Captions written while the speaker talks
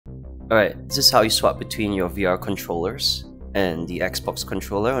Alright, this is how you swap between your VR controllers and the Xbox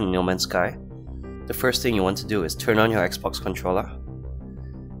controller on No Man's Sky. The first thing you want to do is turn on your Xbox controller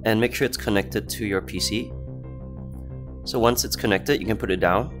and make sure it's connected to your PC. So once it's connected, you can put it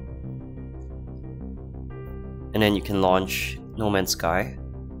down and then you can launch No Man's Sky.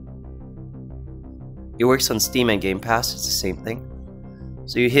 It works on Steam and Gamepass, it's the same thing.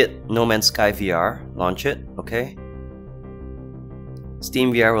 So you hit No Man's Sky VR, launch it, okay?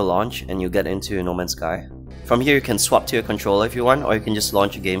 Steam VR will launch and you get into No Man's Sky. From here you can swap to your controller if you want, or you can just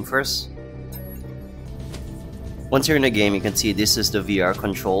launch a game first. Once you're in the game, you can see this is the VR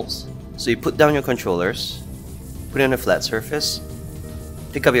controls. So you put down your controllers, put it on a flat surface,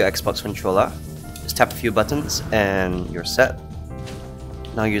 pick up your Xbox controller, just tap a few buttons and you're set.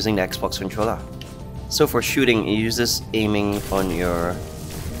 Now you're using the Xbox controller. So for shooting, it uses aiming on your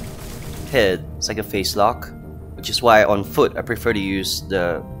head. It's like a face lock, which is why on foot I prefer to use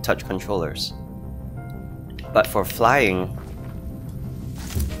the touch controllers. But for flying,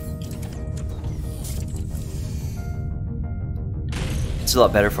 it's a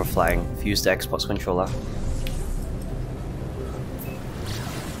lot better for flying if you use the Xbox controller.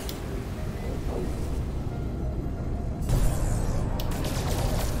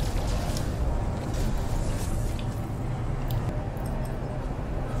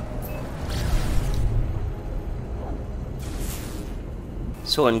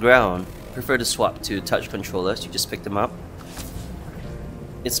 So on ground, I prefer to swap to touch controllers. You just pick them up.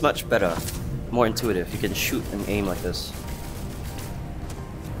 It's much better, more intuitive. You can shoot and aim like this.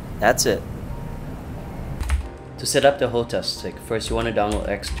 That's it. To set up the HOTAS stick, first you want to download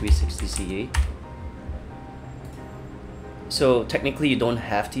X360CE. So technically you don't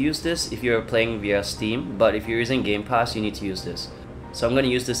have to use this if you're playing via Steam, but if you're using Game Pass, you need to use this. So I'm going to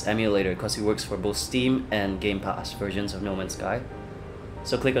use this emulator because it works for both Steam and Game Pass versions of No Man's Sky.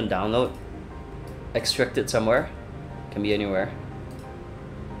 So click on download, extract it somewhere, can be anywhere.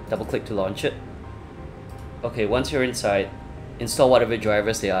 Double click to launch it. Okay, once you're inside, install whatever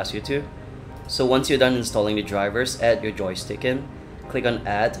drivers they ask you to. So once you're done installing the drivers, add your joystick in, click on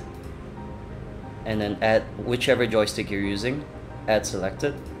add, and then add whichever joystick you're using, add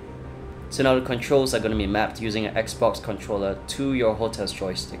selected. So now the controls are going to be mapped using an Xbox controller to your HOTAS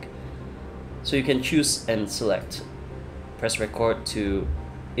joystick. So you can choose and select. Press record to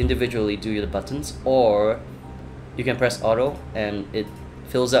individually do the buttons, or you can press auto and it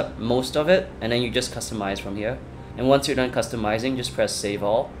fills up most of it and then you just customize from here. And once you're done customizing, just press save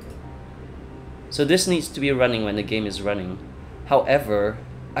all. So this needs to be running when the game is running. However,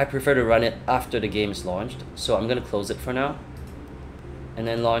 I prefer to run it after the game is launched, so I'm gonna close it for now and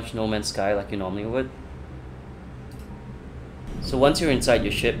then launch No Man's Sky like you normally would. So once you're inside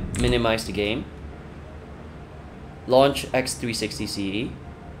your ship, minimize the game, launch X360CE,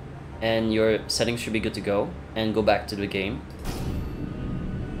 and your settings should be good to go, and go back to the game.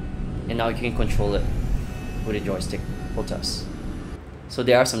 And now you can control it with a joystick, HOTAS. So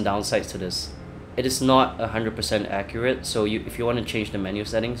there are some downsides to this. It is not 100% accurate, so if you want to change the menu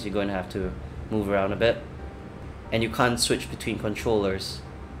settings, you're going to have to move around a bit. And you can't switch between controllers.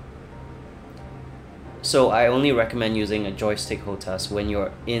 So I only recommend using a joystick HOTAS when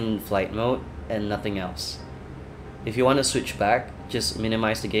you're in flight mode and nothing else. If you want to switch back, just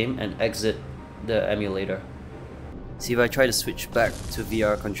minimize the game and exit the emulator. See, if I try to switch back to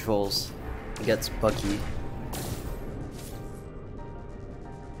VR controls, it gets buggy.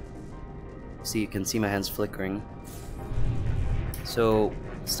 See, you can see my hands flickering. So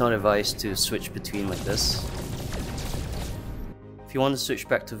it's not advised to switch between like this. If you want to switch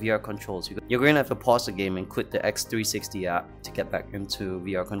back to VR controls, you're going to have to pause the game and quit the X360 app to get back into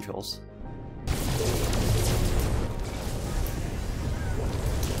VR controls.